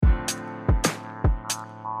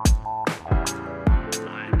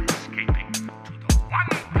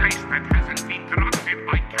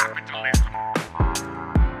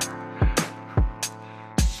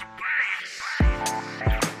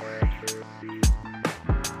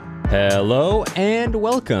Hello and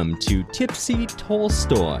welcome to Tipsy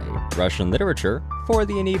Tolstoy, Russian literature for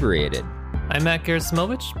the inebriated. I'm Matt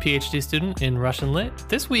Gerasimovich, PhD student in Russian Lit.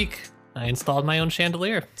 This week, I installed my own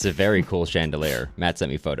chandelier. It's a very cool chandelier. Matt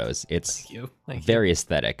sent me photos. It's Thank very you.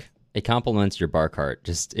 aesthetic. It complements your bar cart.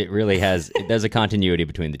 There's a continuity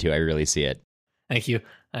between the two. I really see it. Thank you.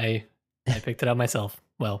 I picked it up myself.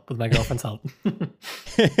 Well, with my girlfriend's help.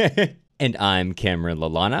 And I'm Cameron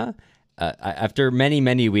Lalana. After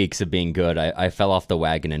many weeks of being good, I fell off the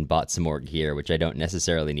wagon and bought some more gear, which I don't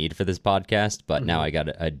necessarily need for this podcast. But now I got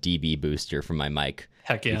a dB booster for my mic.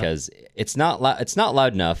 Heck yeah. Because it's not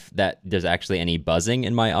loud enough that there's actually any buzzing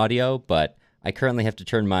in my audio. But I currently have to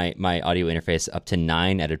turn my audio interface up to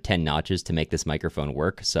 9 out of 10 notches to make this microphone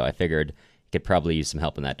work. So I figured I could probably use some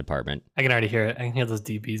help in that department. I can already hear it. I can hear those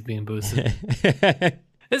dBs being boosted.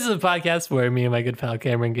 This is a podcast where me and my good pal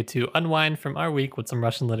Cameron get to unwind from our week with some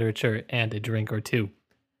Russian literature and a drink or two.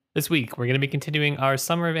 This week, we're going to be continuing our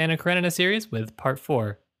Summer of Anna Karenina series with part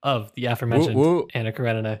 4 of the aforementioned Anna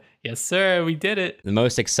Karenina. Yes, sir, we did it. The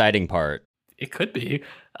most exciting part. It could be.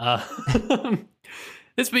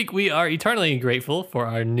 This week, we are eternally grateful for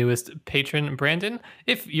our newest patron, Brandon.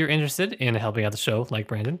 If you're interested in helping out the show like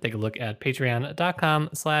Brandon, take a look at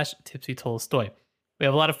patreon.com/tipsytolstoy. We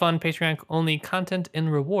have a lot of fun Patreon-only content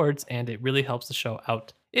and rewards, and it really helps the show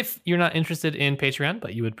out. If you're not interested in Patreon,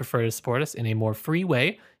 but you would prefer to support us in a more free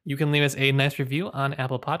way, you can leave us a nice review on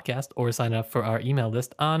Apple Podcast or sign up for our email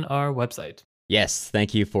list on our website. Yes,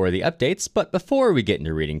 thank you for the updates. But before we get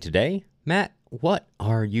into reading today, Matt, what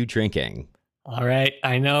are you drinking? All right,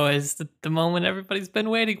 I know it's the moment everybody's been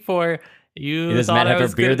waiting for. Does Matt have a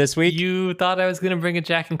beer this week? You thought I was going to bring a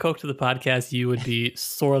Jack and Coke to the podcast. You would be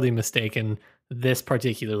sorely mistaken. This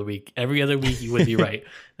particular week. Every other week you would be right.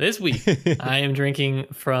 This week I am drinking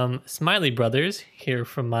from Smiley Brothers here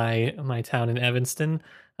from my town in Evanston.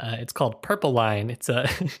 It's called Purple Line. It's a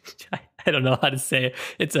I don't know how to say it.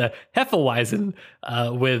 It's a Hefeweizen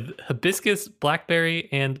with hibiscus, blackberry,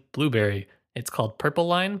 and blueberry. It's called Purple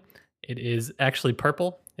Line. It is actually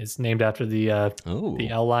purple. It's named after the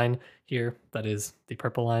L line here. That is the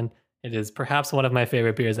Purple Line. It is perhaps one of my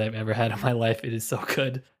favorite beers I've ever had in my life. It is so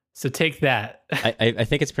good. So take that. I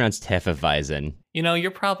think it's pronounced Hefeweizen. You know,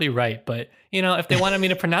 you're probably right, but if they wanted me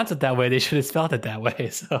to pronounce it that way, they should have spelled it that way.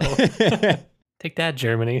 So take that,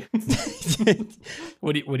 Germany.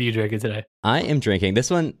 What are you drinking today? I am drinking this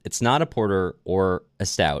one. It's not a porter or a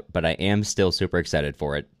stout, but I am still super excited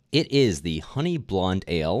for it. It is the Honey Blonde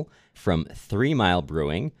Ale from 3 Mile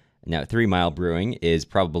Brewing. Now, 3 Mile Brewing is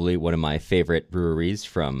probably one of my favorite breweries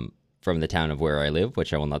from the town of where I live,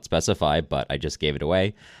 which I will not specify, but I just gave it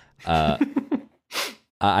away.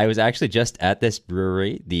 I was actually just at this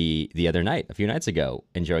brewery the other night, a few nights ago,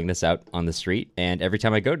 enjoying this out on the street. And every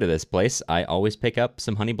time I go to this place, I always pick up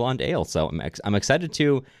some Honey Blonde Ale. So I'm excited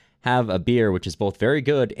to have a beer which is both very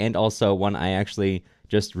good and also one I actually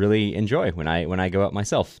just really enjoy when I go out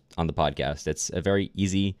myself on the podcast. It's a very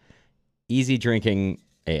easy drinking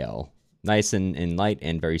ale. Nice and light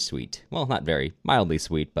and very sweet. Well, not very, mildly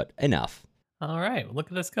sweet, but enough. All right, well,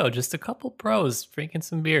 look at us go. Just a couple pros drinking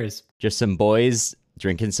some beers. Just some boys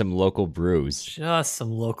drinking some local brews. Just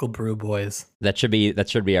some local brew boys. That should be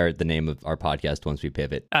the name of our podcast once we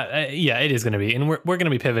pivot. Yeah, it is going to be. And we're going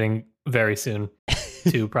to be pivoting very soon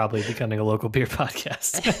to probably becoming a local beer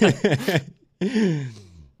podcast.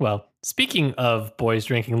 Well, speaking of boys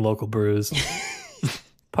drinking local brews,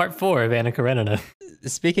 part 4 of Anna Karenina.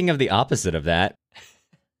 Speaking of the opposite of that,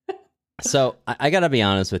 so I gotta be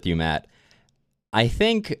honest with you, Matt. I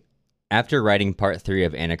think after writing part 3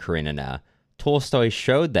 of Anna Karenina, Tolstoy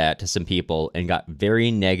showed that to some people and got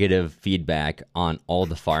very negative feedback on all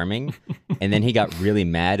the farming. And then he got really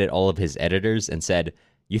mad at all of his editors and said,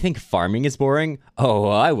 "You think farming is boring? Oh,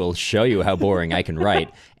 I will show you how boring I can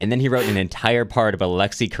write." And then he wrote an entire part about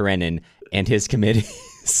Alexei Karenin and his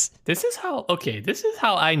committees. This is how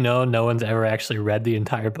I know no one's ever actually read the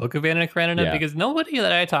entire book of Anna Karenina, because nobody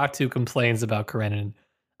that I talk to complains about Karenin.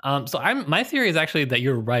 My theory is actually that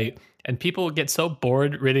you're right, and people get so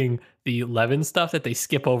bored reading the Levin stuff that they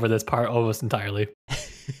skip over this part almost entirely.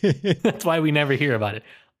 That's why we never hear about it.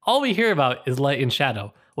 All we hear about is light and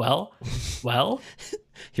shadow. Well.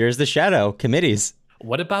 Here's the shadow, committees.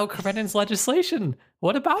 What about Karenin's legislation?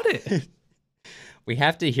 What about it? We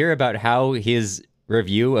have to hear about how his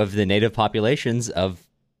review of the native populations of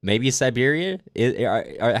maybe Siberia,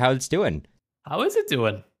 how it's doing. How is it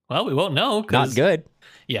doing? Well, we won't know. Not good.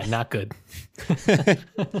 Yeah, not good.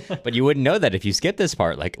 But you wouldn't know that if you skip this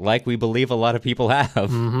part, like we believe a lot of people have.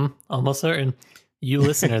 Mm-hmm. Almost certain. You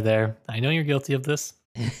listener there, I know you're guilty of this.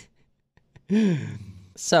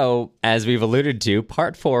 So, as we've alluded to,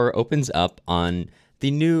 part 4 opens up on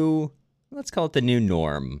the new, let's call it the new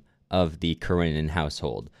norm of the Karenin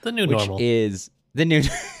household. The new which normal. is the new...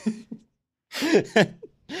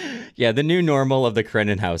 Yeah, the new normal of the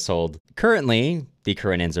Karenin household. Currently, the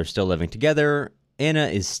Karenins are still living together. Anna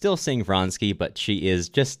is still seeing Vronsky, but she is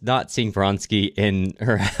just not seeing Vronsky in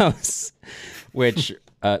her house, which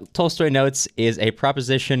Tolstoy notes is a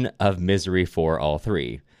proposition of misery for all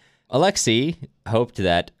three. Alexei hoped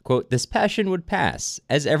that, quote, this passion would pass,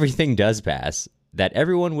 as everything does pass, that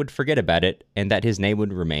everyone would forget about it, and that his name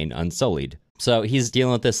would remain unsullied. So he's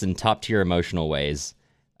dealing with this in top-tier emotional ways.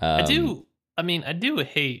 I do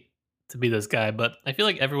hate to be this guy, but I feel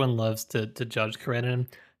like everyone loves to judge Karenin.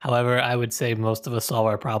 However, I would say most of us solve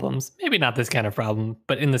our problems. Maybe not this kind of problem,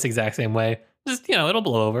 but in this exact same way. Just, it'll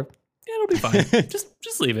blow over. Yeah, it'll be fine.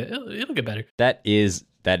 just leave it. It'll get better. That is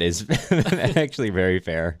actually very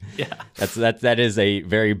fair. Yeah. That is a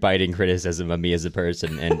very biting criticism of me as a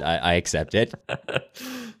person, and I accept it.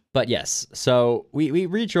 But yes, so we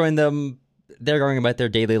rejoin them. They're going about their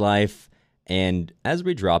daily life. And as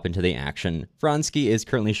we drop into the action, Vronsky is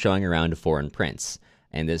currently showing around a foreign prince.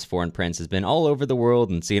 And this foreign prince has been all over the world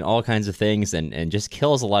and seen all kinds of things and just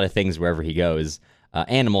kills a lot of things wherever he goes.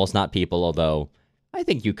 Animals, not people, although I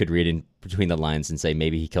think you could read in between the lines and say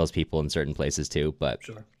maybe he kills people in certain places too, but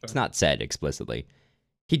Sure. It's not said explicitly.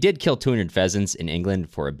 He did kill 200 pheasants in England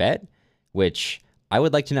for a bet, which I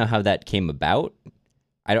would like to know how that came about.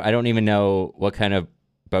 I don't even know what kind of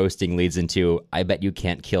boasting leads into, I bet you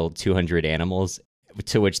can't kill 200 animals,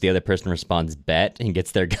 to which the other person responds, bet, and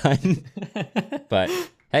gets their gun. But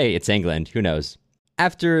hey, it's England. Who knows?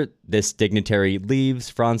 After this dignitary leaves,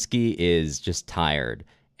 Vronsky is just tired.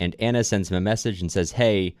 And Anna sends him a message and says,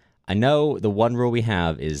 hey, I know the one rule we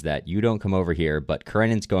have is that you don't come over here, but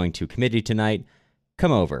Karenin's going to committee tonight.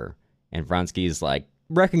 Come over. And Vronsky's like,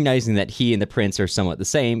 recognizing that he and the prince are somewhat the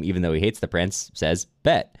same, even though he hates the prince, says,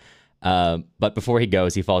 bet. But before he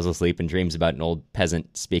goes, he falls asleep and dreams about an old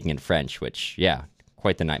peasant speaking in French, which, yeah,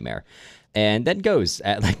 quite the nightmare. And then goes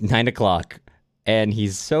at like 9 o'clock. And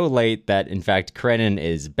he's so late that, in fact, Karenin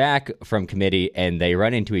is back from committee and they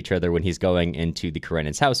run into each other when he's going into the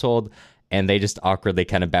Karenin's household. And they just awkwardly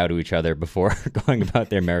kind of bow to each other before going about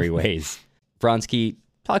their merry ways. Vronsky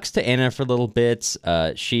talks to Anna for a little bit.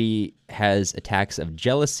 She has attacks of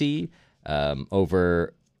jealousy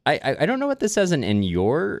over... I don't know what this says in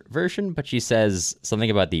your version, but she says something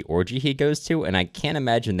about the orgy he goes to, and I can't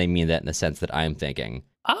imagine they mean that in the sense that I'm thinking.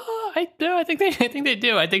 I think they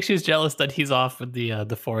do. I think she's jealous that he's off with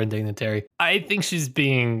the foreign dignitary. I think she's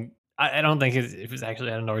being. I don't think it was actually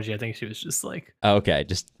at an orgy. I think she was just like, okay,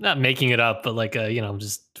 just not making it up, but like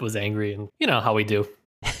just was angry, and how we do.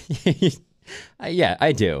 Yeah,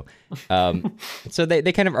 I do. So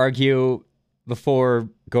they kind of argue before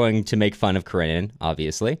going to make fun of Karenin,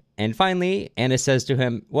 obviously. And finally, Anna says to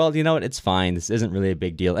him, well, you know what, it's fine. This isn't really a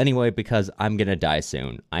big deal anyway, because I'm going to die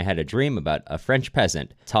soon. I had a dream about a French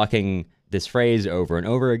peasant talking this phrase over and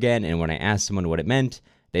over again, and when I asked someone what it meant,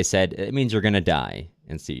 they said, it means you're going to die.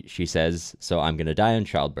 And she says, so I'm going to die in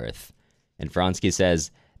childbirth. And Vronsky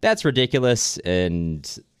says, that's ridiculous, and,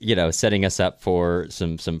 setting us up for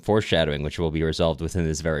some foreshadowing, which will be resolved within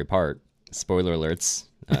this very part. Spoiler alerts,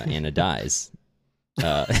 Anna dies.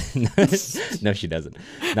 No, she doesn't.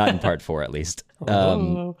 Not in part 4, at least.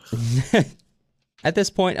 At this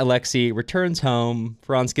point, Alexei returns home.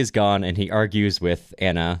 Vronsky's gone, and he argues with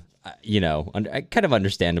Anna, kind of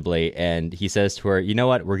understandably. And he says to her, you know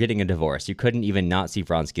what? We're getting a divorce. You couldn't even not see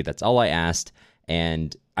Vronsky. That's all I asked.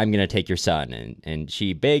 And I'm going to take your son. And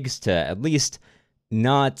she begs to at least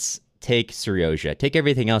not take Seryozha. Take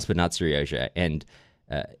everything else, but not Seryozha. And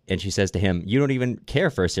she says to him, you don't even care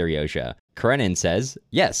for Seryozha. Karenin says,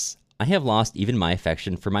 yes, I have lost even my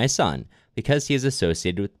affection for my son, because he is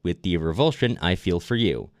associated with the revulsion I feel for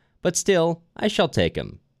you. But still, I shall take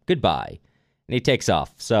him. Goodbye. And he takes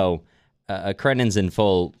off. So Karenin's in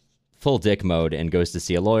full dick mode and goes to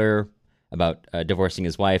see a lawyer about divorcing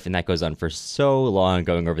his wife, and that goes on for so long,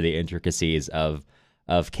 going over the intricacies of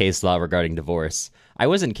case law regarding divorce. I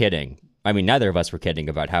wasn't kidding. I mean, neither of us were kidding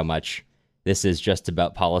about how much this is just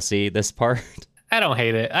about policy, this part. I don't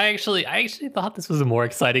hate it. I actually thought this was a more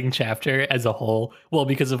exciting chapter as a whole. Well,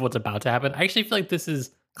 because of what's about to happen. I actually feel like this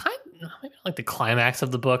is kind of maybe not like the climax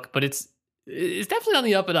of the book, but it's definitely on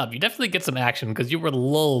the up and up. You definitely get some action because you were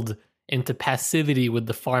lulled into passivity with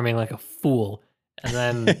the farming like a fool. And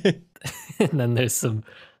then and then there's some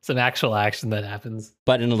actual action that happens.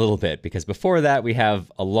 But in a little bit, because before that we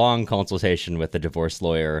have a long consultation with the divorce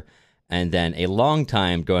lawyer, and then a long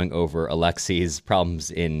time going over Alexei's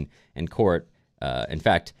problems in court. In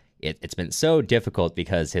fact, It's been so difficult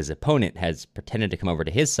because his opponent has pretended to come over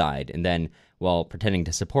to his side, and then while pretending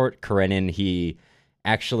to support Karenin, he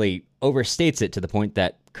actually overstates it to the point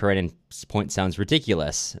that Karenin's point sounds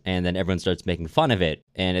ridiculous, and then everyone starts making fun of it.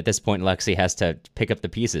 And at this point, Lexi has to pick up the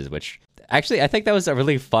pieces, which actually I think that was a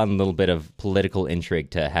really fun little bit of political intrigue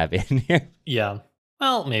to have in here. Yeah.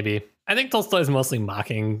 Well, maybe. I think Tolstoy's mostly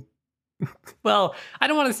mocking. Well, I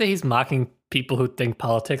don't want to say he's mocking people who think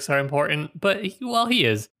politics are important, but he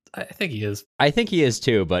is. I think he is. I think he is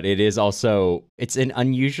too, but it is also, it's an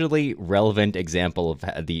unusually relevant example of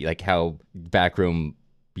how backroom,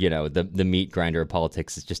 the meat grinder of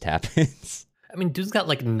politics just happens. I mean, dude's got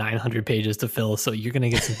like 900 pages to fill, so you're going to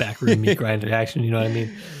get some backroom meat grinder action, you know what I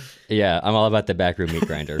mean? Yeah, I'm all about the backroom meat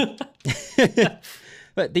grinder.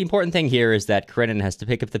 But the important thing here is that Karenin has to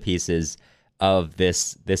pick up the pieces of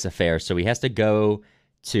this affair, so he has to go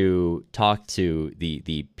to talk to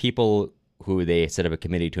the people who they set up a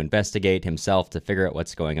committee to investigate himself to figure out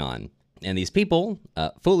what's going on. And these people,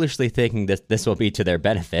 foolishly thinking that this will be to their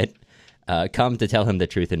benefit, come to tell him the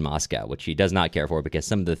truth in Moscow, which he does not care for because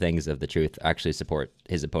some of the things of the truth actually support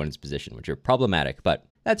his opponent's position, which are problematic. But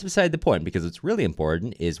that's beside the point, because what's really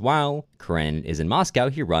important is while Karenin is in Moscow,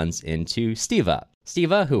 he runs into Stiva.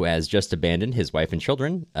 Stiva, who has just abandoned his wife and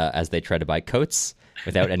children as they try to buy coats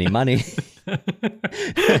without any money.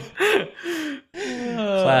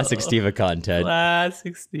 Classic Stiva content.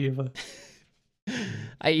 Classic Stiva.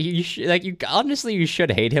 You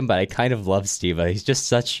should hate him, but I kind of love Stiva. He's just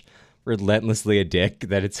such relentlessly a dick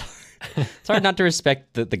that it's hard not to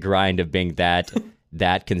respect the grind of being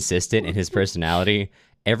that consistent in his personality.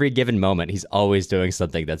 Every given moment, he's always doing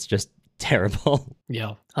something that's just terrible.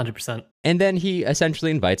 Yeah, 100%. And then he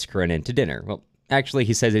essentially invites Karenin to dinner. Well, actually,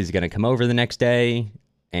 he says he's going to come over the next day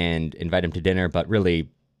and invite him to dinner, but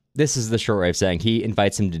really, this is the short way of saying he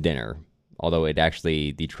invites him to dinner. Although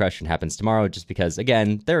the discussion happens tomorrow, just because,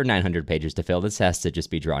 again, there are 900 pages to fill. This has to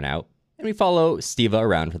just be drawn out. And we follow Stiva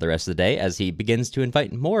around for the rest of the day as he begins to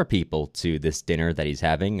invite more people to this dinner that he's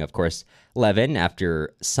having. Of course, Levin,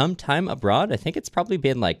 after some time abroad, I think it's probably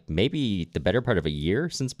been like maybe the better part of a year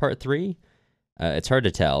since part 3. It's hard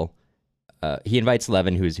to tell. He invites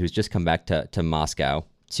Levin, who's just come back to Moscow,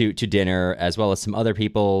 to dinner, as well as some other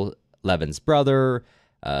people. Levin's brother,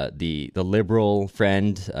 the liberal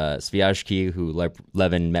friend, Sviazhsky, who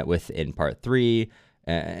Levin met with in part 3.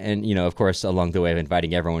 And, of course, along the way of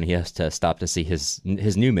inviting everyone, he has to stop to see his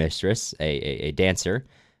new mistress, a dancer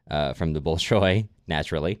from the Bolshoi,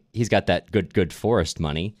 naturally. He's got that good forest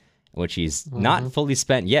money, which he's not fully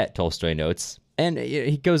spent yet, Tolstoy notes. And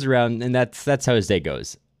he goes around, and that's how his day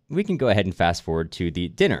goes. We can go ahead and fast forward to the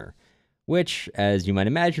dinner, which, as you might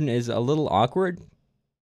imagine, is a little awkward.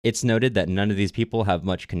 It's noted that none of these people have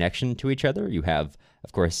much connection to each other. You have,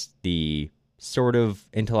 of course, the sort of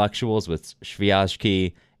intellectuals with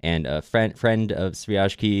Sviazhsky and a friend of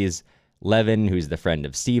Sviazhsky's, Levin, who's the friend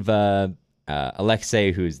of Stiva,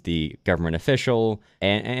 Alexei, who's the government official,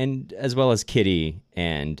 and as well as Kitty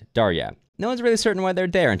and Darya. No one's really certain why they're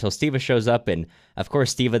there until Stiva shows up, and of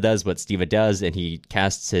course Stiva does what Stiva does, and he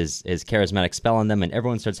casts his charismatic spell on them, and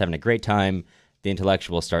everyone starts having a great time. The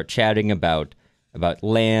intellectuals start chatting about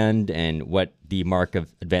land and what the mark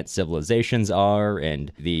of advanced civilizations are,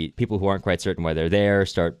 and the people who aren't quite certain why they're there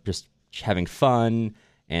start just having fun.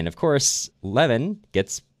 And of course, Levin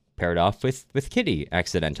gets paired off with Kitty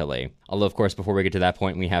accidentally. Although, of course, before we get to that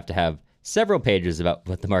point, we have to have several pages about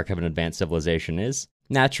what the mark of an advanced civilization is.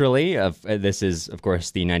 Naturally, this is, of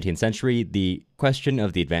course, the 19th century. The question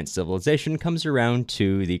of the advanced civilization comes around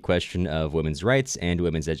to the question of women's rights and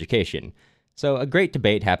women's education. So a great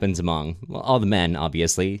debate happens among all the men,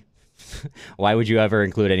 obviously. Why would you ever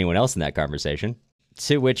include anyone else in that conversation?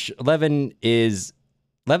 To which Levin is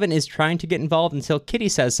trying to get involved until Kitty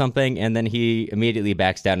says something, and then he immediately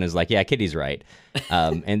backs down and is like, yeah, Kitty's right.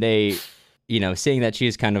 And they, seeing that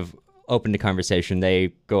she's kind of open to conversation,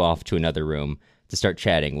 they go off to another room to start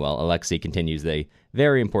chatting while Alexei continues the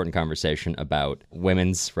very important conversation about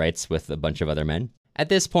women's rights with a bunch of other men. At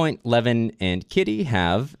this point, Levin and Kitty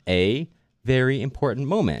have a very important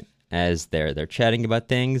moment as they're chatting about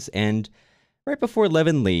things, and right before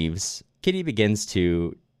Levin leaves, Kitty begins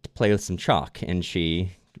to play with some chalk, and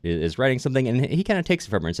she is writing something, and he kind of takes it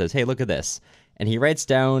from her and says, hey, look at this. And he writes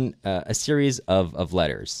down a series of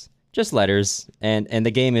letters, just letters, and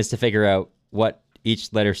the game is to figure out what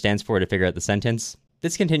each letter stands for to figure out the sentence.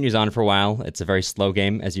 This continues on for a while. It's a very slow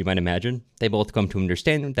game, as you might imagine. They both come to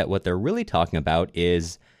understand that what they're really talking about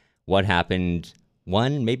is what happened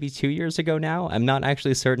 1, maybe 2 years ago now. I'm not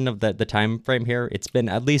actually certain of the time frame here. It's been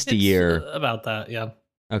at least a year. About that, yeah.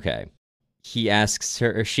 Okay. he asks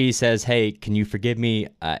her, or she says, hey, can you forgive me?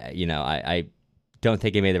 I don't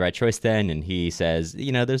think I made the right choice then. And he says,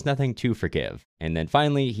 there's nothing to forgive. And then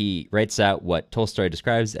finally, he writes out what Tolstoy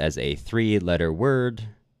describes as a three-word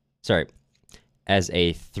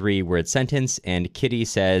sentence. And Kitty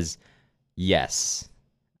says, yes.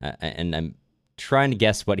 And I'm trying to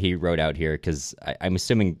guess what he wrote out here, because I'm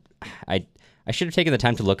assuming I should have taken the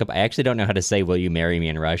time to look up. I actually don't know how to say, will you marry me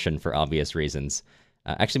in Russian, for obvious reasons.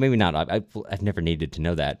 Actually, maybe not. I've never needed to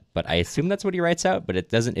know that, but I assume that's what he writes out. But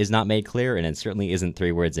it is not made clear, and it certainly isn't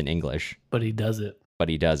 3 words in English. But he does it.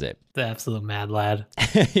 The absolute mad lad.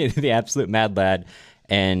 The absolute mad lad.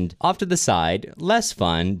 And off to the side, less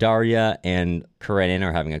fun, Darya and Karenina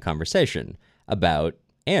are having a conversation about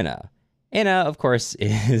Anna. Anna, of course,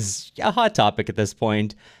 is a hot topic at this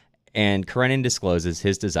point, and Karenina discloses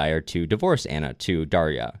his desire to divorce Anna to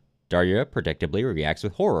Darya. Darya predictably reacts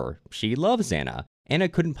with horror. She loves Anna. Anna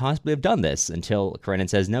couldn't possibly have done this until Karenina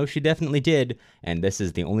says, no, she definitely did, and this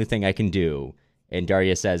is the only thing I can do. And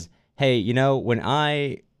Darya says, hey, when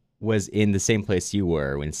I was in the same place you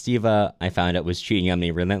were, when Stiva, I found out, was cheating on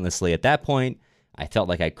me relentlessly at that point, I felt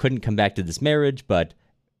like I couldn't come back to this marriage, but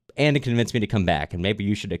Anna convinced me to come back, and maybe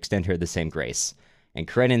you should extend her the same grace. And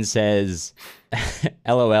Karenina says,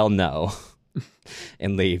 LOL, no,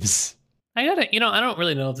 and leaves. I don't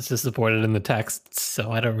really know if this is supported in the text,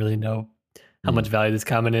 so I don't really know how much value this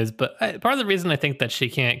comment is. But part of the reason I think that she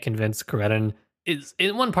can't convince Karenina is,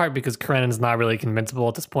 in one part, because Karenina's not really convincible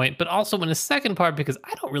at this point, but also in a second part, because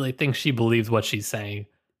I don't really think she believes what she's saying.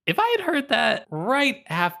 If I had heard that right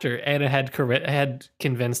after Anna had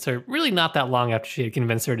convinced her, really not that long after she had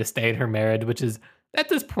convinced her to stay in her marriage, which is at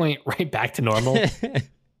this point right back to normal.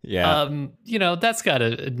 Yeah. That's got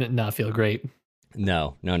to not feel great.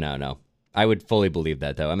 No. I would fully believe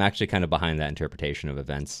that, though. I'm actually kind of behind that interpretation of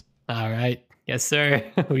events. All right. Yes, sir.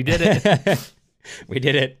 We did it. We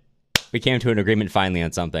did it. We came to an agreement finally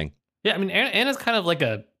on something. Yeah, I mean, Anna's kind of like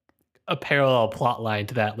a parallel plot line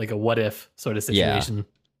to that, like a what if sort of situation.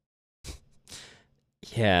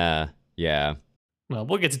 Yeah. Well,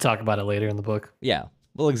 we'll get to talk about it later in the book. Yeah,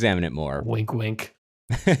 we'll examine it more. Wink, wink.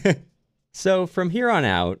 So from here on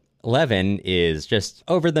out, Levin is just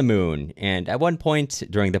over the moon. And at one point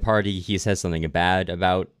during the party, he says something bad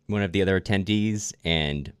about one of the other attendees.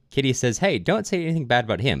 And Kitty says, hey, don't say anything bad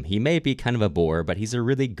about him. He may be kind of a bore, but he's a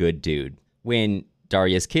really good dude. When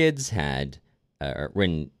Darya's kids had, I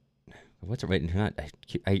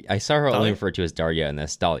saw her only referred to as Darya in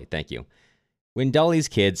this. Dolly, thank you. When Dolly's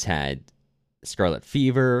kids had scarlet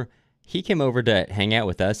fever, he came over to hang out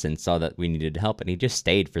with us and saw that we needed help, and he just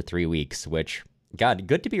stayed for 3 weeks, which, God,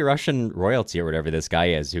 good to be Russian royalty or whatever this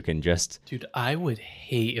guy is, who can just... Dude, I would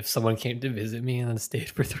hate if someone came to visit me and then stayed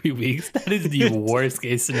for 3 weeks. That is the worst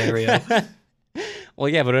case scenario. Well,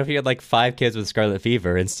 yeah, but what if you had like 5 kids with scarlet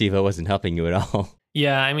fever and Steve-O wasn't helping you at all?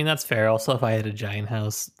 Yeah, I mean, that's fair. Also, if I had a giant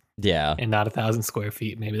house... Yeah. And not 1,000 square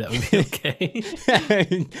feet, maybe that would be okay.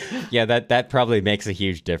 Yeah, that probably makes a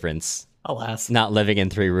huge difference. Alas. Not living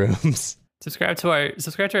in 3 rooms. Subscribe to our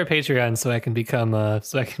Patreon so I can become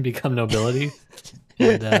nobility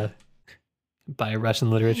and buy a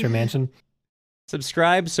Russian literature mansion.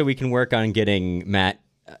 Subscribe so we can work on getting Matt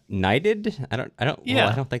knighted. I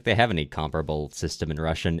don't think they have any comparable system in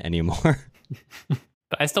Russian anymore.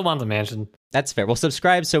 But I still want the mansion. That's fair. Well,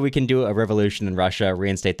 subscribe so we can do a revolution in Russia,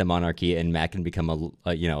 reinstate the monarchy, and Matt can become a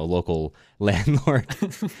local landlord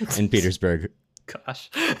in Petersburg. Gosh.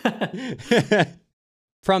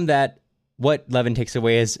 From that, what Levin takes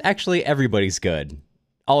away is actually everybody's good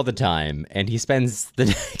all the time. And he spends the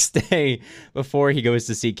next day before he goes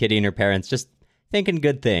to see Kitty and her parents just thinking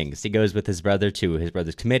good things. He goes with his brother to his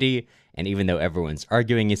brother's committee. And even though everyone's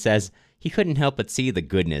arguing, he says he couldn't help but see the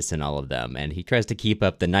goodness in all of them. And he tries to keep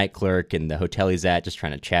up the night clerk and the hotel he's at, just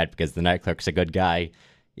trying to chat because the night clerk's a good guy.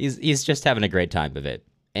 He's just having a great time of it.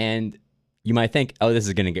 And you might think, oh, this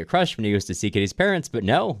is going to get crushed when he goes to see Kitty's parents. But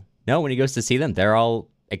no, when he goes to see them, they're all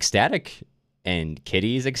ecstatic. And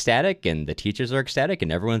Kitty's ecstatic, and the teachers are ecstatic,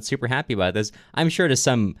 and everyone's super happy about this. I'm sure to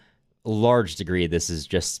some large degree, this is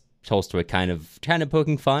just Tolstoy kind of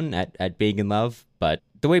poking fun at being in love. But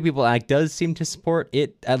the way people act does seem to support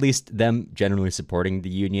it, at least them generally supporting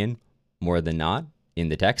the union more than not in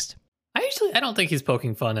the text. I don't think he's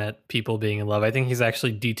poking fun at people being in love. I think he's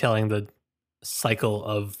actually detailing the cycle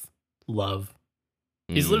of love.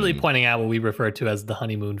 He's literally pointing out what we refer to as the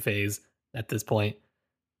honeymoon phase at this point.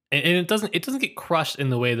 And it doesn't get crushed in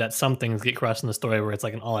the way that some things get crushed in the story where it's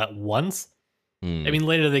like an all at once. I mean,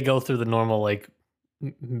 later they go through the normal like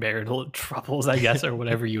marital troubles, I guess, or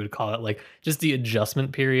whatever you would call it, like just the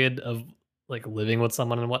adjustment period of like living with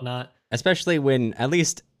someone and whatnot. Especially when, at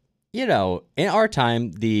least in our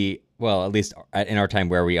time, at least in our time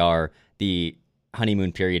where we are, the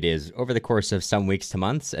honeymoon period is over the course of some weeks to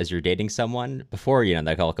months as you're dating someone before,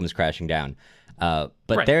 that all comes crashing down. But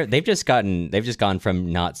Right. they've just gone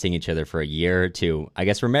from not seeing each other for a year to, I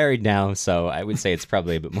guess we're married now. So I would say it's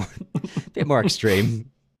probably a bit more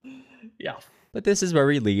extreme. Yeah. But this is where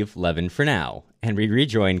we leave Levin for now, and we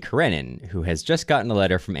rejoin Karenin, who has just gotten a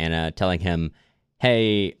letter from Anna telling him,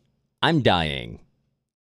 hey, I'm dying.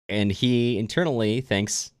 And he internally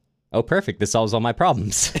thinks, oh, perfect, this solves all my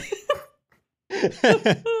problems.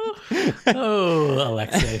 Oh,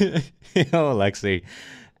 Alexei. Oh, Alexei.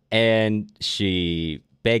 And she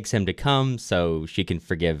begs him to come so she can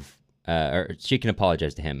or she can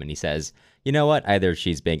apologize to him. And he says, you know what, either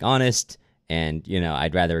she's being honest, and,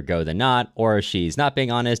 I'd rather go than not, or she's not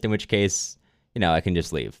being honest, in which case, I can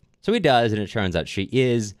just leave. So he does, and it turns out she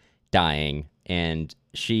is dying, and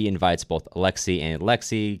she invites both Alexei and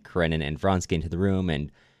Alexei, Karenin and Vronsky into the room,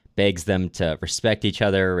 and begs them to respect each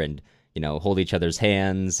other and, hold each other's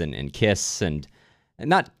hands and kiss, and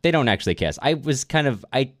they don't actually kiss. I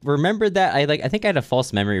remembered that, I think I had a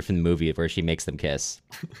false memory from the movie where she makes them kiss.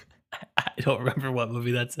 I don't remember what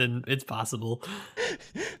movie that's in. It's possible.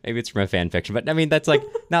 Maybe it's from a fan fiction, but I mean that's like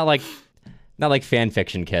not like fan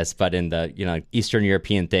fiction kiss, but in the Eastern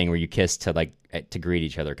European thing where you kiss to greet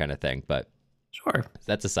each other kind of thing. But Sure.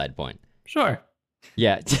 That's a side point. Sure.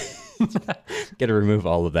 Yeah, got to remove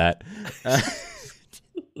all of that.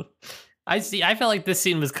 I see. I felt like this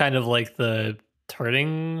scene was kind of like the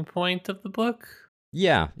turning point of the book.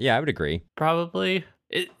 Yeah, I would agree. Probably.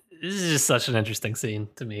 This is just such an interesting scene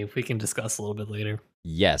to me. We can discuss a little bit later.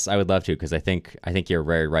 Yes, I would love to, because I think you're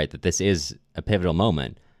very right that this is a pivotal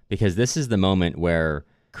moment, because this is the moment where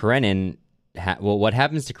Karenin, what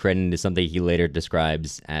happens to Karenin is something he later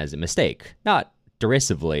describes as a mistake, not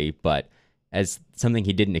derisively, but as something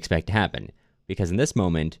he didn't expect to happen. Because in this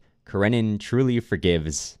moment, Karenin truly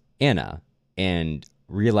forgives Anna and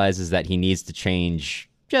realizes that he needs to change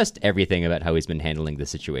just everything about how he's been handling the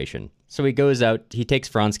situation. So he goes out, he takes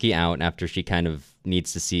Vronsky out after she kind of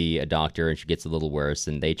needs to see a doctor and she gets a little worse,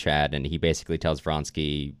 and they chat, and he basically tells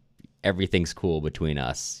Vronsky, everything's cool between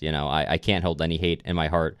us. I can't hold any hate in my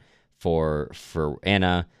heart for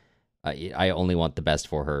Anna. I only want the best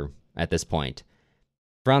for her at this point.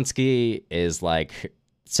 Vronsky is like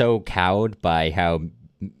so cowed by how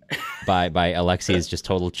by Alexei's just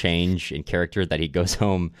total change in character that he goes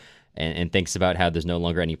home and thinks about how there's no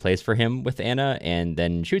longer any place for him with Anna, and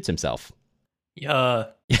then shoots himself. Yeah.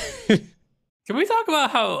 Can we talk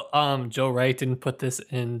about how Joe Wright didn't put this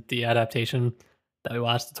in the adaptation that we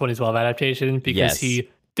watched, the 2012 adaptation, because he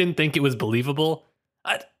didn't think it was believable?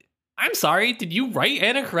 I'm sorry, did you write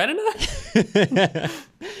Anna Karenina?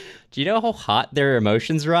 Do you know how hot their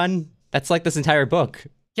emotions run? That's like this entire book.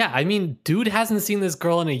 Yeah, I mean, dude hasn't seen this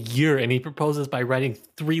girl in a year, and he proposes by writing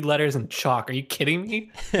 3 letters in chalk. Are you kidding me?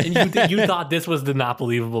 And you thought this was the not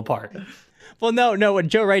believable part. Well, no. What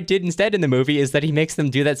Joe Wright did instead in the movie is that he makes them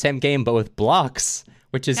do that same game, but with blocks,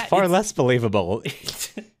 which is far less believable.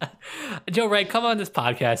 Joe Wright, come on this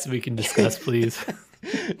podcast so we can discuss, please.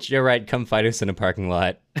 Joe Wright, come fight us in a parking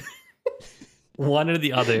lot. One or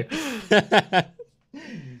the other.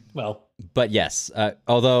 Well. But yes,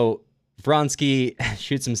 although Vronsky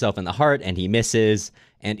shoots himself in the heart and he misses,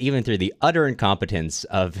 and even through the utter incompetence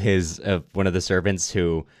of one of the servants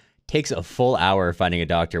who takes a full hour finding a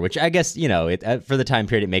doctor, which I guess, for the time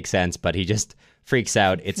period it makes sense, but he just freaks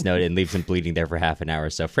out, it's noted, and leaves him bleeding there for half an hour.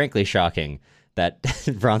 So frankly shocking that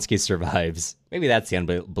Vronsky survives. Maybe that's the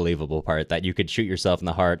unbelievable part, that you could shoot yourself in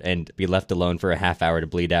the heart and be left alone for a half hour to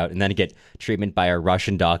bleed out and then get treatment by a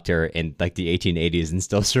Russian doctor in like the 1880s and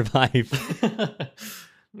still survive.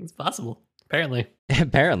 It's possible, apparently.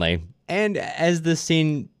 Apparently. And as the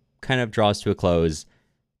scene kind of draws to a close,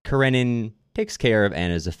 Karenin takes care of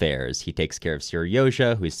Anna's affairs. He takes care of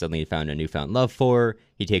Seryozha, who he's suddenly found a newfound love for.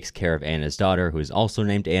 He takes care of Anna's daughter, who is also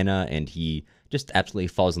named Anna, and he just absolutely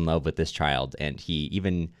falls in love with this child. And he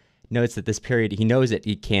even notes that this period, he knows that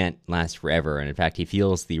it can't last forever. And in fact, he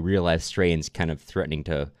feels the real life strains kind of threatening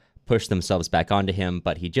to push themselves back onto him,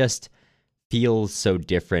 but he just feels so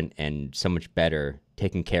different and so much better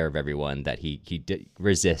taking care of everyone that he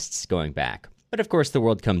resists going back. But of course, the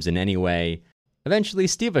world comes in anyway. Eventually,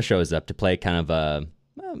 Stiva shows up to play kind of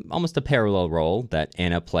almost a parallel role that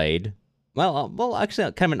Anna played. Well,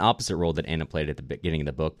 actually, kind of an opposite role that Anna played at the beginning of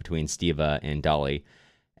the book between Stiva and Dolly.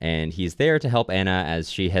 And he's there to help Anna, as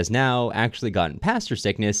she has now actually gotten past her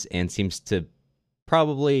sickness and seems to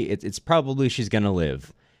it's probably she's going to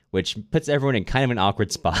live, which puts everyone in kind of an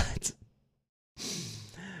awkward spot.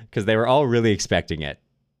 Because they were all really expecting it.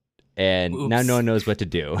 and now Oops. no one knows what to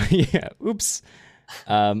do. Yeah, oops.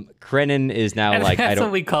 Karenin is now And like, that's I don't.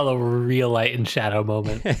 what we call a real light and shadow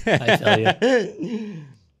moment. I tell you.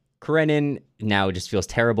 Karenin now just feels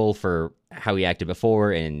terrible for how he acted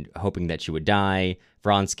before and hoping that she would die.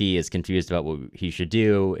 Vronsky is confused about what he should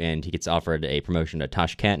do, and he gets offered a promotion to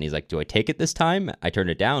Tashkent, and he's like, do I take it this time? I turned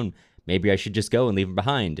it down. Maybe I should just go and leave him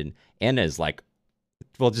behind. And Anna's like,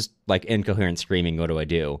 well, just like incoherent screaming, what do I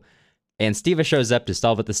do? And Stiva shows up to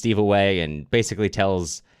solve it the Stiva way and basically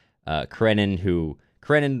tells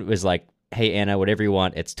Karenin was like, hey, Anna, whatever you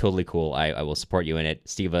want, it's totally cool. I will support you in it.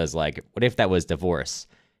 Stiva is like, what if that was divorce?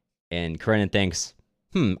 And Karenin thinks,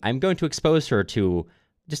 I'm going to expose her to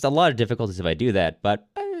just a lot of difficulties if I do that, but,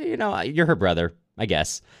 you're her brother, I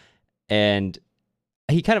guess. And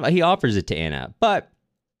he offers it to Anna, but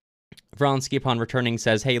Vronsky, upon returning,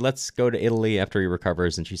 says, hey, let's go to Italy after he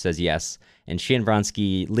recovers, and she says yes. And she and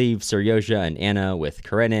Vronsky leave Seryozha and Anna with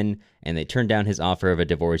Karenin, and they turn down his offer of a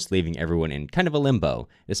divorce, leaving everyone in kind of a limbo,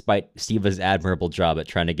 despite Stiva's admirable job at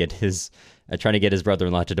trying to get his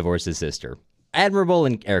brother-in-law to divorce his sister. Admirable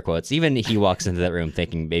in air quotes. Even he walks into that room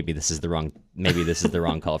thinking maybe this is the wrong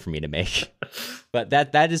call for me to make. But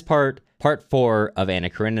that is part 4 of Anna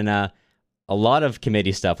Karenina. A lot of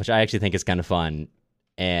committee stuff, which I actually think is kind of fun.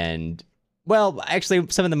 And, well, actually,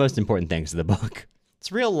 some of the most important things of the book.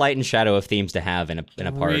 It's real light and shadow of themes to have in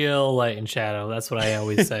a part. Real light and shadow. That's what I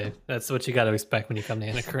always say. That's what you got to expect when you come to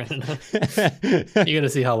Anna Karenina. You got to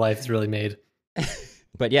see how life is really made.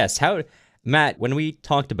 But yes, Matt, when we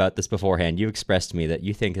talked about this beforehand, you expressed to me that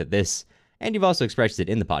you think that this, and you've also expressed it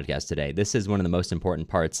in the podcast today, this is one of the most important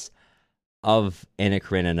parts of Anna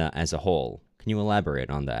Karenina as a whole. Can you elaborate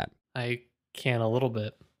on that? I can a little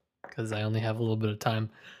bit, because I only have a little bit of time.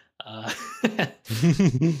 I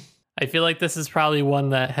feel like this is probably one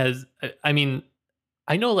that has, I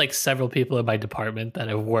know like several people in my department that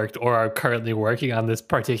have worked or are currently working on this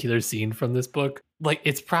particular scene from this book. Like,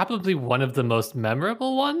 it's probably one of the most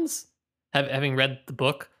memorable ones. Having read the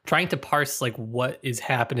book, trying to parse like what is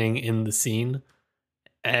happening in the scene.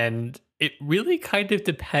 And it really kind of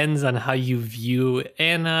depends on how you view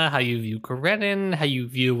Anna, how you view Karenin, how you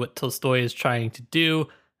view what Tolstoy is trying to do.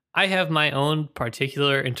 I have my own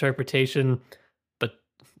particular interpretation, but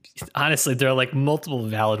honestly, there are like multiple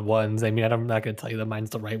valid ones. I'm not going to tell you that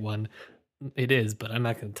mine's the right one. It is, but I'm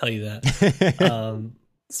not going to tell you that.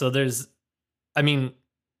 So there's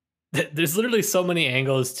literally so many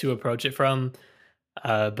angles to approach it from.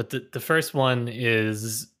 But the first one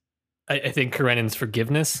is, I think, Karenin's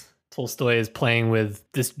forgiveness. Tolstoy is playing with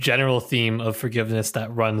this general theme of forgiveness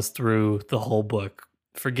that runs through the whole book.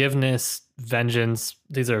 Forgiveness, vengeance,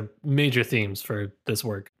 these are major themes for this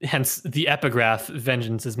work. Hence the epigraph,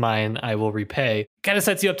 vengeance is mine, I will repay. Kind of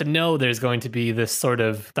sets you up to know there's going to be this sort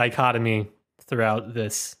of dichotomy throughout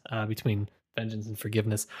this between vengeance and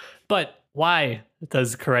forgiveness. But why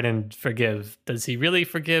does Karenin forgive? Does he really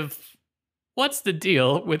forgive? What's the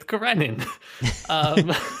deal with Karenin?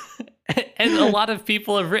 And a lot of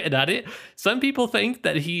people have written on it. Some people think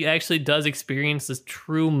that he actually does experience this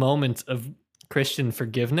true moment of Christian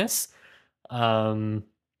forgiveness. Some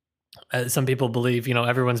people believe,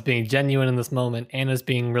 everyone's being genuine in this moment. Anna's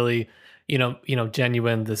being really,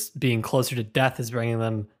 genuine. This being closer to death is bringing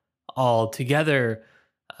them all together.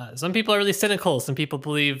 Some people are really cynical. Some people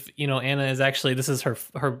believe, Anna is actually, this is her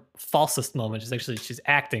falsest moment. She's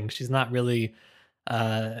acting. She's not really,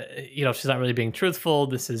 she's not really being truthful.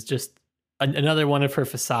 This is just another one of her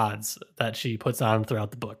facades that she puts on throughout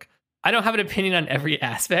the book. I don't have an opinion on every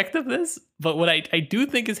aspect of this, but what I do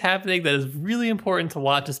think is happening that is really important to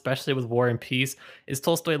watch, especially with War and Peace, is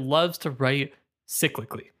Tolstoy loves to write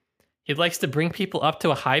cyclically. He likes to bring people up to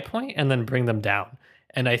a high point and then bring them down.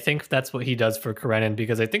 And I think that's what he does for Karenin,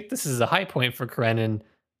 because I think this is a high point for Karenin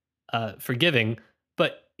forgiving,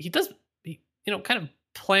 but he does, kind of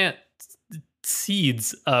plant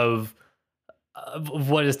seeds of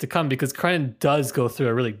what is to come, because Karenin does go through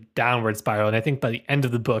a really downward spiral. And I think by the end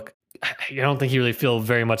of the book, I don't think you really feel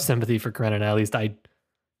very much sympathy for Karenina. At least I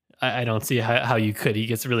don't see how you could. He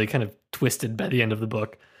gets really kind of twisted by the end of the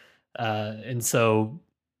book. And so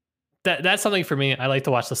that's something for me. I like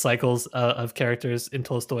to watch the cycles of characters in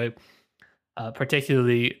Tolstoy.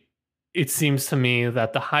 Particularly, it seems to me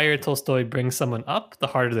that the higher Tolstoy brings someone up, the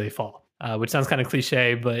harder they fall. Which sounds kind of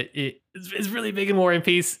cliche, but it's really big in War and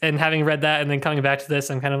Peace. And having read that and then coming back to this,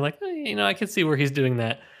 I'm kind of like, I can see where he's doing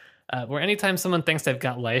that. Where anytime someone thinks they've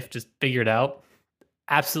got life just figured out,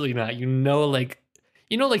 absolutely not.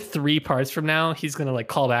 Like 3 parts from now, he's gonna like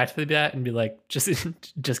call back to that and be like, just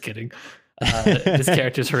kidding. This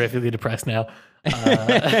character's horrifically depressed now.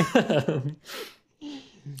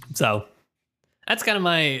 So That's kind of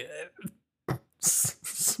my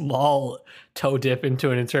small toe dip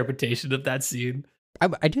into an interpretation of that scene.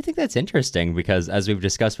 I do think that's interesting because, as we've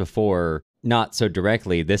discussed before, not so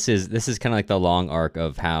directly, this is kind of like the long arc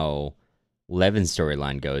of how Levin's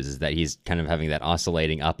storyline goes, is that he's kind of having that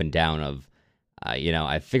oscillating up and down of,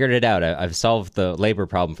 I figured it out. I've solved the labor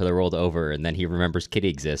problem for the world over, and then he remembers Kitty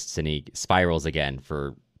exists, and he spirals again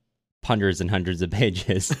for hundreds and hundreds of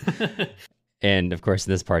pages. And of course,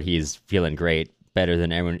 in this part, he's feeling great, better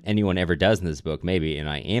than anyone ever does in this book, maybe. And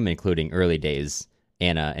I am including early days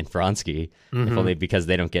Anna and Fronsky, if only because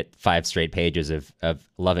they don't get 5 straight pages of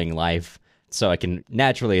loving life. So I can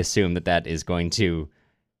naturally assume that is going to,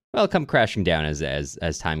 well, come crashing down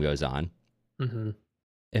as time goes on. Mm-hmm.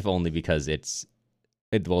 If only because this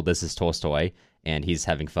is Tolstoy, and he's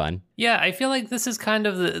having fun. Yeah, I feel like this is kind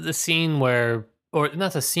of the scene where, or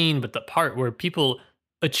not the scene, but the part where people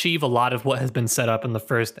achieve a lot of what has been set up in the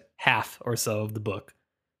first half or so of the book.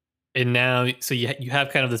 And now, so you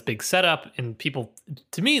have kind of this big setup, and people,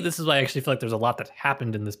 to me, this is why I actually feel like there's a lot that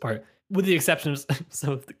happened in this part, with the exception of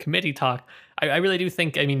some of the committee talk. I really do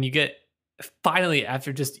think, you get, finally,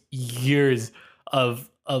 after just years of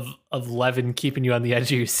Levin keeping you on the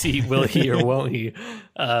edge of your seat, will he or won't he,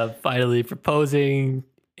 finally proposing,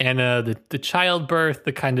 Anna, the childbirth,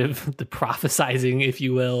 the kind of the prophesizing, if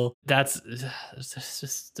you will. There's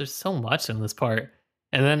so much in this part.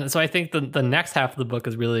 And then, so I think the next half of the book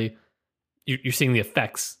is really, you're seeing the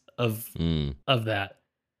effects of that.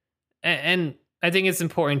 And I think it's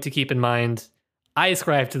important to keep in mind, I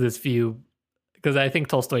ascribe to this view because I think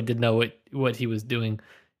Tolstoy did know what he was doing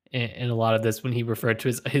in a lot of this when he referred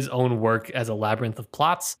to his own work as a labyrinth of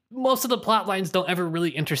plots. Most of the plot lines don't ever really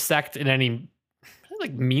intersect in any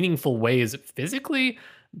like meaningful ways physically,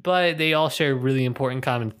 but they all share really important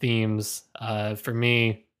common themes. For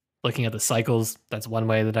me, looking at the cycles, that's one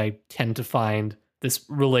way that I tend to find this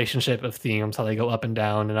relationship of themes, how they go up and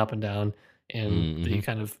down, and the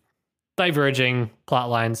kind of diverging plot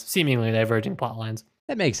lines, seemingly diverging plot lines.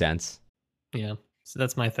 That makes sense. Yeah, so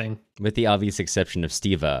that's my thing. With the obvious exception of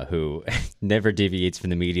Stiva, who never deviates from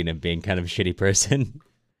the median of being kind of a shitty person.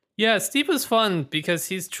 Yeah, Steve was fun because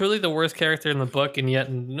he's truly the worst character in the book, and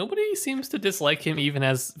yet nobody seems to dislike him, even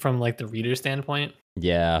as from like the reader standpoint.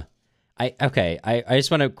 Yeah. I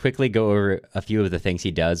just want to quickly go over a few of the things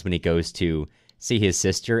he does when he goes to see his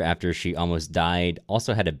sister after she almost died,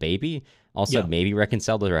 also had a baby, also maybe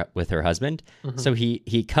reconciled with her husband. Mm-hmm. So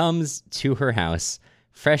he comes to her house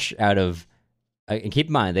fresh out of, and keep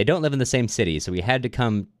in mind, they don't live in the same city, so he had to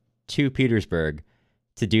come to Petersburg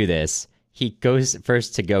to do this. He goes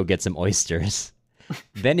first to go get some oysters.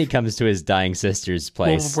 Then he comes to his dying sister's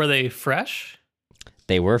place. Well, were they fresh?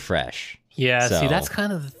 They were fresh. Yeah, see, that's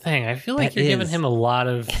kind of the thing. I feel like you're giving him a lot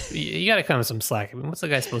of... You got to cut him some slack. What's the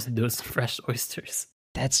guy supposed to do with some fresh oysters?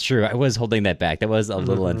 That's true. I was holding that back. That was a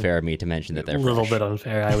little unfair of me to mention that they're fresh. A little bit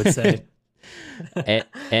unfair, I would say.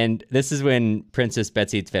 and this is when Princess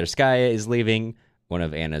Betsy Tverskaya is leaving, one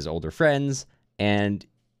of Anna's older friends, and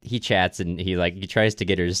he chats and he tries to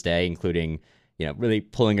get her to stay, including, really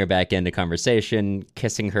pulling her back into conversation,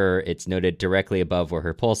 kissing her. It's noted directly above where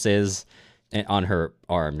her pulse is, and on her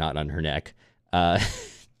arm, not on her neck.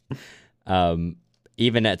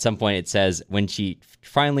 Even at some point it says when she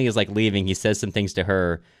finally is leaving, he says some things to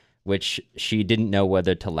her which she didn't know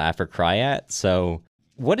whether to laugh or cry at. So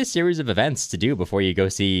what a series of events to do before you go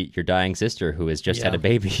see your dying sister who has just had a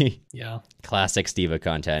baby. Yeah. Classic Stiva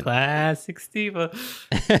content. Classic Stiva.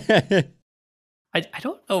 I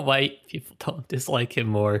don't know why people don't dislike him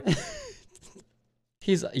more.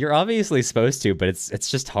 You're obviously supposed to, but it's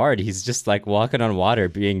just hard. He's just walking on water,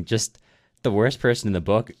 being just the worst person in the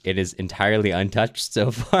book. It is entirely untouched so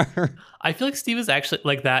far. I feel like Steve is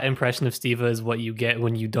actually that impression of Steva is what you get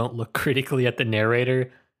when you don't look critically at the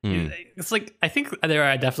narrator. It's I think there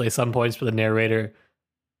are definitely some points where the narrator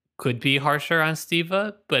could be harsher on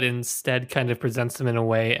Steva, but instead kind of presents him in a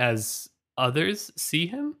way as others see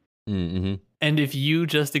him. Mm-hmm. And if you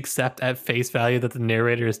just accept at face value that the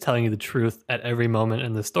narrator is telling you the truth at every moment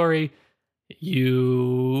in the story,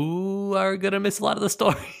 you are going to miss a lot of the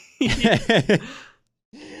story.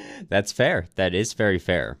 That's fair. That is very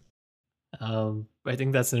fair. I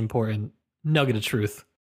think that's an important nugget of truth.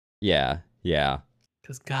 Yeah.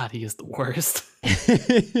 Because God, he is the worst.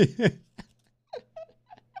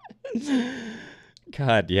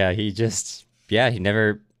 God, yeah, he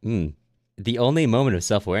never... The only moment of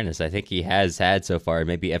self-awareness I think he has had so far,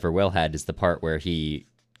 maybe ever will had, is the part where he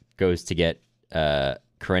goes to get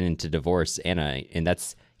Karenina to divorce Anna, and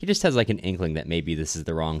he just has an inkling that maybe this is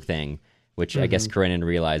the wrong thing, which I guess Karenina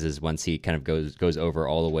realizes once he kind of goes over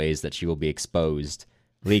all the ways that she will be exposed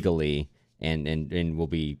legally and will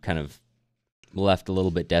be kind of left a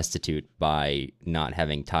little bit destitute by not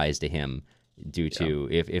having ties to him due to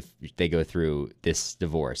if they go through this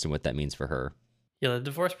divorce and what that means for her. Yeah, the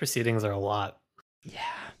divorce proceedings are a lot. Yeah.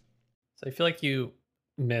 So I feel like you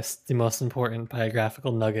missed the most important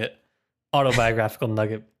autobiographical nugget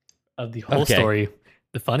of the whole story.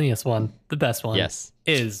 The funniest one, the best one,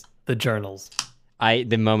 is the journals.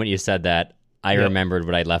 The moment you said that, I remembered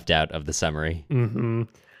what I left out of the summary. Mm-hmm.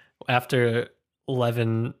 After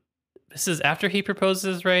Levin, this is after he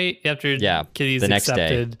proposes, right? After Kitty's the next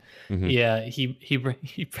accepted. Day. Mm-hmm. Yeah,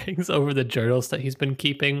 he brings over the journals that he's been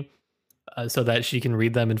keeping so that she can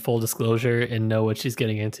read them in full disclosure and know what she's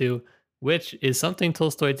getting into, which is something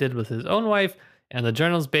Tolstoy did with his own wife. And the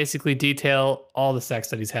journals basically detail all the sex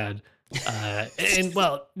that he's had. And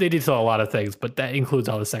well, they detail a lot of things, but that includes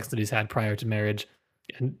all the sex that he's had prior to marriage.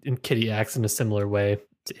 And Kitty acts in a similar way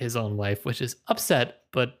to his own wife, which is upset,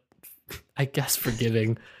 but I guess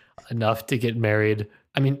forgiving enough to get married.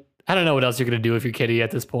 I mean, I don't know what else you're going to do if you're Kitty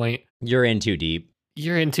at this point. You're in too deep.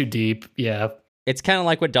 Yeah. It's kind of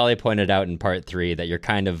like what Dolly pointed out in part 3, that you're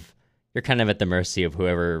kind of at the mercy of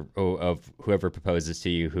whoever proposes to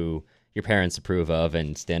you, who your parents approve of,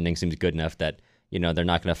 and standing seems good enough that, you know, they're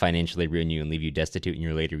not going to financially ruin you and leave you destitute in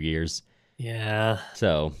your later years. Yeah.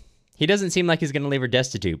 So he doesn't seem like he's going to leave her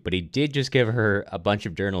destitute, but he did just give her a bunch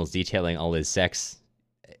of journals detailing all the sex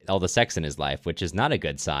in his life, which is not a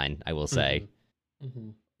good sign, I will say. Mm-hmm.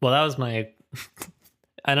 Well, that was my...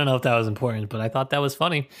 I don't know if that was important, but I thought that was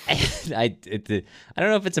funny. I don't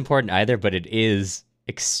know if it's important either, but it is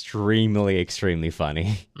extremely, extremely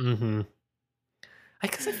funny. Mm-hmm.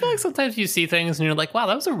 Because I feel like sometimes you see things and you're like, wow,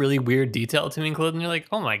 that was a really weird detail to include. And you're like,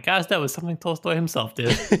 oh my gosh, that was something Tolstoy himself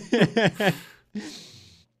did.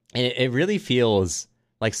 And it really feels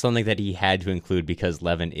like something that he had to include because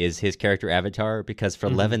Levin is his character avatar, because for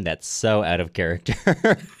Levin, that's so out of character.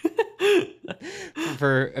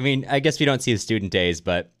 I guess we don't see his student days,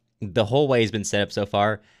 but the whole way he's been set up so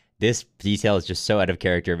far, this detail is just so out of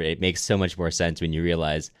character, but it makes so much more sense when you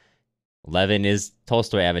realize Levin is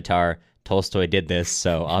Tolstoy avatar. Tolstoy did this,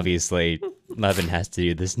 so obviously Levin has to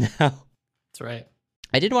do this now. That's right.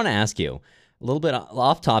 I did want to ask you a little bit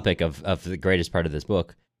off topic of the greatest part of this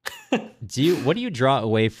book. What do you draw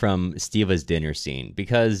away from Steva's dinner scene?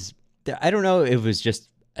 Because I don't know if it was just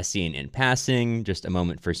a scene in passing, just a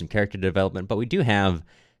moment for some character development, but we do have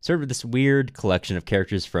sort of this weird collection of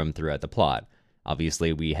characters from throughout the plot.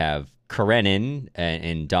 Obviously, we have Karenin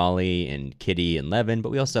and Dolly and Kitty and Levin, but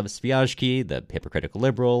we also have Sviazhsky, the hypocritical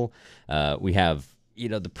liberal. We have,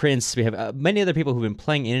 the prince. We have many other people who've been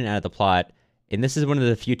playing in and out of the plot, and this is one of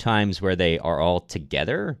the few times where they are all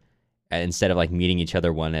together instead of like meeting each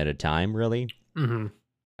other one at a time, really. Mm-hmm.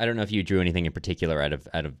 I don't know if you drew anything in particular out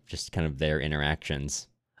of just kind of their interactions.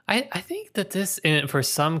 I think that for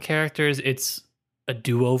some characters, it's a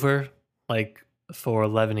do-over. Like for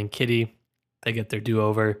Levin and Kitty, they get their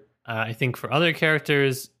do-over. I think for other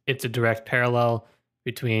characters, it's a direct parallel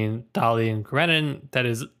between Dolly and Karenin that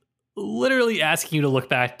is literally asking you to look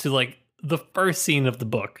back to like the first scene of the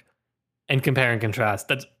book and compare and contrast.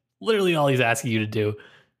 That's literally all he's asking you to do.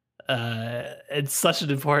 It's such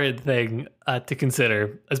an important thing to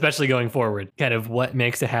consider, especially going forward, kind of what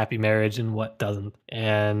makes a happy marriage and what doesn't.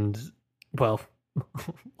 And, well,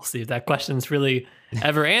 we'll see if that question's really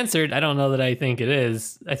ever answered. I don't know that I think it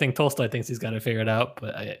is. I think Tolstoy thinks he's got it figured out,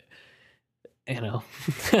 but we'll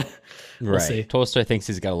right. see. Tolstoy thinks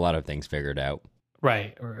he's got a lot of things figured out.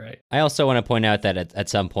 Right. I also want to point out that at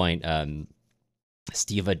some point,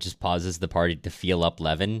 Steva just pauses the party to feel up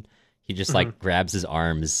Levin. He just like grabs his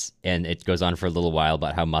arms, and it goes on for a little while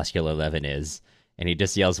about how muscular Levin is. And he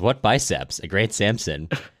just yells, "What biceps? A great Samson."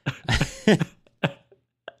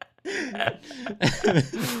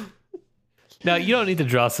 Now, you don't need to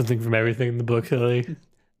draw something from everything in the book, Hilly.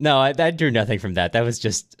 No, I drew nothing from that. That was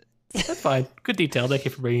just... That's fine. Good detail. Thank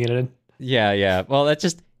you for bringing it in. Yeah. Well, that's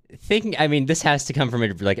just... thinking. I mean, this has to come from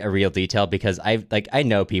a real detail, because I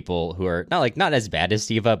know people who are not as bad as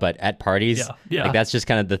Steva, but at parties, like that's just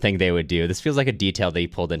kind of the thing they would do. This feels like a detail that he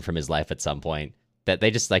pulled in from his life at some point, that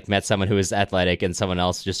they just like met someone who was athletic and someone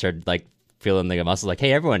else just started like feeling the muscles. Like,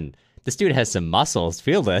 hey, everyone, this dude has some muscles.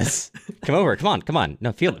 Feel this. Come over. Come on.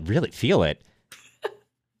 No, feel it. Really feel it.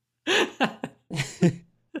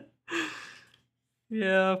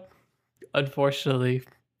 Yeah. Unfortunately.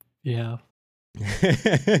 Yeah.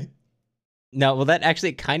 No, well, that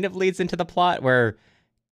actually kind of leads into the plot where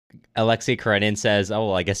Alexei Karenin says, "Oh,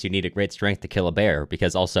 well, I guess you need a great strength to kill a bear,"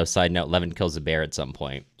 because also, side note, Levin kills a bear at some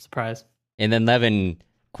point. Surprise. And then Levin,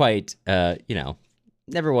 quite,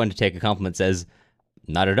 never one to take a compliment, says,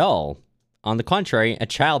 "Not at all. On the contrary, a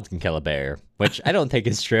child can kill a bear, which I don't think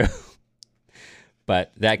is true.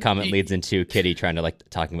 But that comment leads into Kitty trying to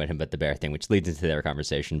talking about him about the bear thing, which leads into their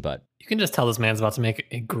conversation. But you can just tell this man's about to make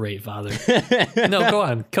a great father. No, go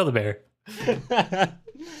on, kill the bear.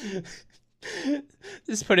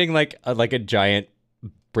 Just putting a giant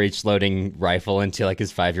breech-loading rifle into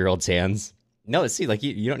his 5-year-old's hands. No, see,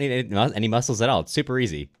 you don't need any muscles at all. It's super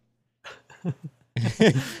easy.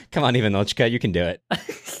 Come on, Ivanilchka, you can do it.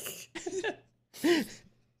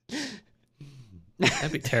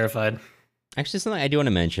 I'd be terrified. Actually, something I do want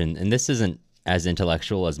to mention, and this isn't as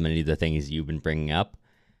intellectual as many of the things you've been bringing up.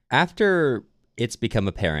 After it's become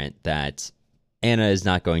apparent that Anna is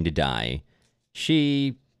not going to die,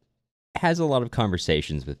 she has a lot of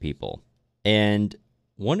conversations with people. And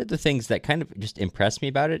one of the things that kind of just impressed me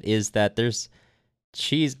about it is that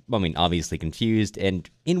she's obviously confused. And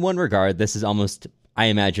in one regard, this is almost, I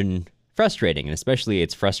imagine, frustrating. And especially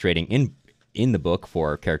it's frustrating in the book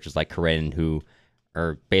for characters like Karenina, who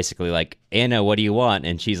are basically like, Anna, what do you want?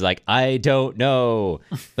 And she's like, I don't know.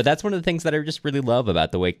 But that's one of the things that I just really love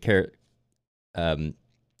about the way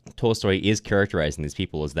Tolstoy is characterizing these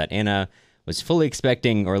people, is that Anna was fully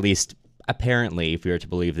expecting, or at least apparently, if we were to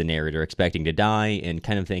believe the narrator, expecting to die and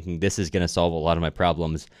kind of thinking this is going to solve a lot of my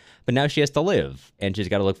problems. But now she has to live, and she's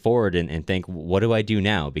got to look forward and think, what do I do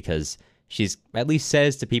now? Because she's at least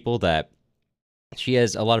says to people that she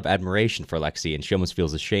has a lot of admiration for Alexei, and she almost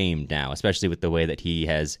feels ashamed now, especially with the way that he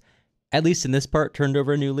has, at least in this part, turned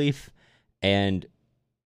over a new leaf. And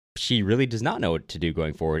she really does not know what to do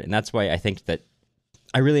going forward. And that's why I think that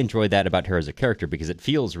I really enjoyed that about her as a character, because it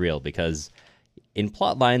feels real. Because in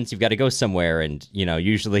plot lines, you've got to go somewhere, and,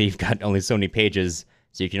 usually you've got only so many pages,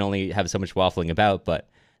 so you can only have so much waffling about. But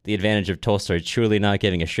the advantage of Tolstoy truly not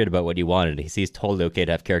giving a shit about what he wanted. He's totally okay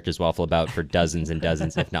to have characters waffle about for dozens and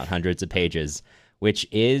dozens, if not hundreds of pages, which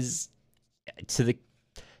is, to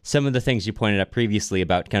some of the things you pointed out previously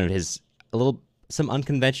about kind of some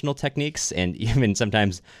unconventional techniques, and even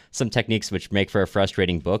sometimes some techniques which make for a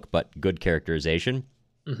frustrating book, but good characterization.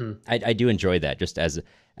 Mm-hmm. I do enjoy that, just as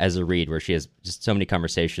a read, where she has just so many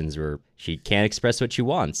conversations where she can't express what she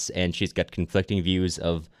wants, and she's got conflicting views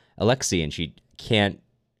of Alexei, and she can't,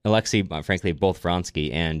 frankly, both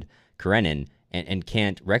Vronsky and Karenin, and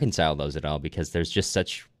can't reconcile those at all, because there's just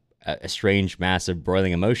such a strange, massive,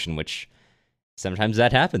 broiling emotion, which sometimes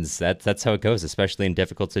that happens. That's how it goes, especially in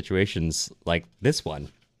difficult situations like this one.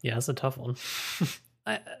 Yeah, it's a tough one.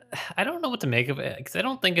 I don't know what to make of it, because I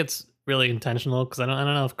don't think it's really intentional, because I don't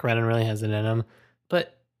know if Karenin really has it in him.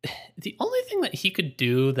 But the only thing that he could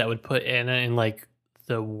do that would put Anna in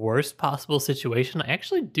the worst possible situation, I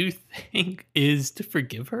actually do think, is to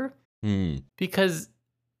forgive her. Because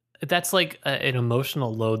that's an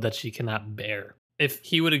emotional load that she cannot bear. If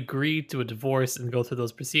he would agree to a divorce and go through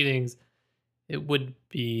those proceedings, it would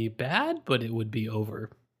be bad, but it would be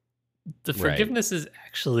over. The forgiveness is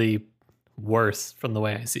actually worse from the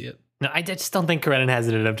way I see it. No, I just don't think Karenin has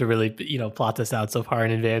it in him to really, plot this out so far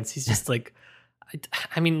in advance. He's just if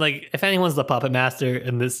anyone's the puppet master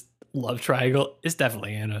in this love triangle, it's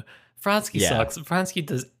definitely Anna. Vronsky sucks. Vronsky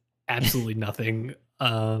does absolutely nothing.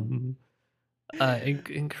 And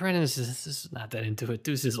Karenin is just not that into it.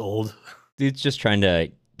 Dude's just old. Dude's just trying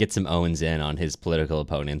to get some owns in on his political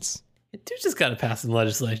opponents. Dude's just got to pass some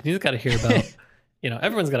legislation. He's got to hear about,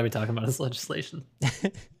 everyone's got to be talking about his legislation.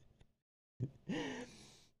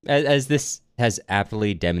 As this has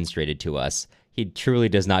aptly demonstrated to us, he truly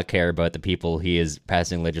does not care about the people he is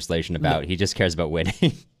passing legislation about. No. He just cares about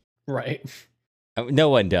winning. Right. No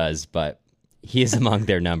one does, but he is among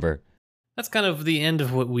their number. That's kind of the end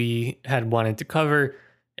of what we had wanted to cover.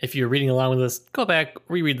 If you're reading along with us, go back,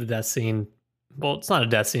 reread the death scene. Well, it's not a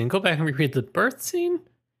death scene. Go back and reread the birth scene.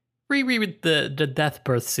 Reread the death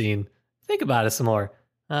birth scene. Think about it some more.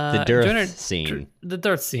 The dearth scene. The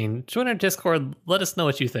dearth scene. Join our Discord. Let us know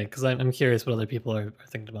what you think, because I'm curious what other people are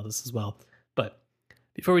thinking about this as well. But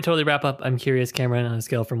before we totally wrap up, I'm curious, Cameron, on a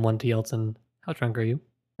scale from 1 to Yeltsin, how drunk are you?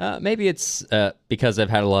 Maybe it's because I've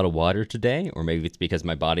had a lot of water today, or maybe it's because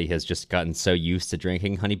my body has just gotten so used to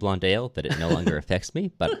drinking honey blonde ale that it no longer affects me.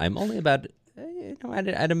 But I'm only about,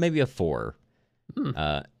 at maybe a 4.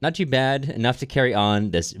 Not too bad, enough to carry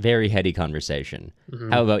on this very heady conversation.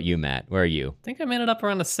 Mm-hmm. How about you, Matt? Where are you? I think I made it up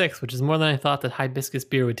around a 6, which is more than I thought that hibiscus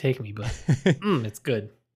beer would take me, but it's good.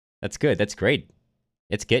 That's good. That's great.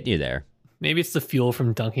 It's getting you there. Maybe it's the fuel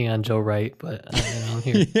from dunking on Joe Wright, but I'm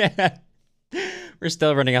here. Yeah. We're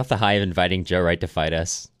still running off the high of inviting Joe Wright to fight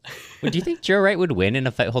us. Do you think Joe Wright would win in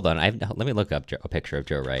a fight? Hold on. Let me look up a picture of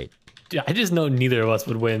Joe Wright. Yeah, I just know neither of us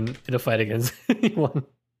would win in a fight against anyone.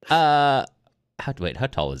 How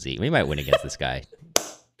tall is he? We might win against this guy.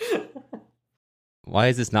 Why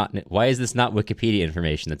is this not Wikipedia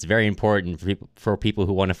information? That's very important for people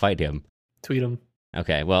who want to fight him. Tweet him.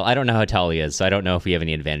 Okay, well, I don't know how tall he is, so I don't know if we have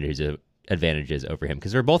any advantages over him,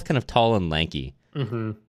 because we're both kind of tall and lanky.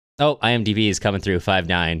 Mm-hmm. Oh, IMDb is coming through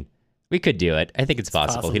 5'9". We could do it. I think it's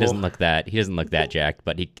possible. He doesn't look that jacked,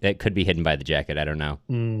 but it could be hidden by the jacket. I don't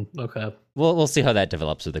know. Okay. We'll see how that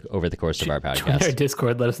develops over the course of our podcast. Join our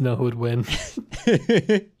Discord. Let us know who would win.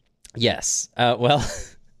 Yes. Well,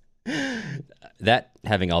 that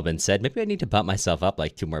having all been said, maybe I need to bump myself up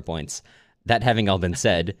like 2 more points. That having all been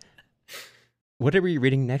said, what are we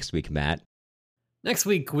reading next week, Matt? Next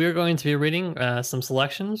week, we're going to be reading some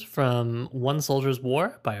selections from One Soldier's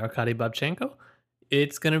War by Arkady Babchenko.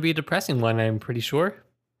 It's going to be a depressing one, I'm pretty sure.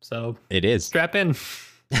 So it is. Strap in.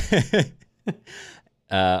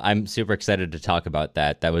 I'm super excited to talk about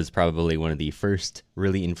that. That was probably one of the first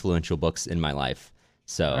really influential books in my life.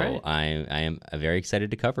 So right. I am very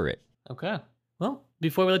excited to cover it. Okay. Well,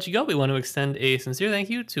 before we let you go, we want to extend a sincere thank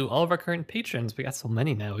you to all of our current patrons. We got so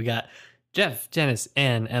many now. We got Jeff, Janice,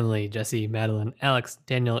 Anne, Emily, Jesse, Madeline, Alex,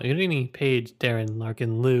 Daniel, Irini, Paige, Darren,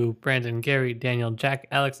 Larkin, Lou, Brandon, Gary, Daniel, Jack,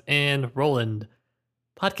 Alex, and Roland.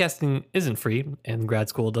 Podcasting isn't free, and grad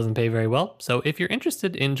school doesn't pay very well, so if you're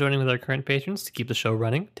interested in joining with our current patrons to keep the show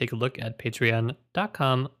running, take a look at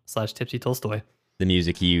patreon.com/tipsytolstoy. The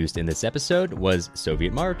music used in this episode was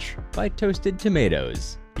Soviet March by Toasted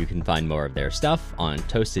Tomatoes. You can find more of their stuff on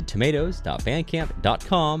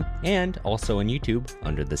toastedtomatoes.bandcamp.com and also on YouTube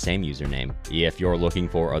under the same username. If you're looking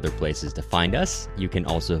for other places to find us, you can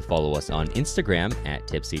also follow us on Instagram at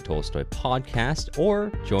Tipsy Tolstoy Podcast or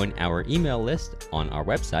join our email list on our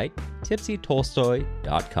website,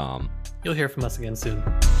 tipsytolstoy.com. You'll hear from us again soon.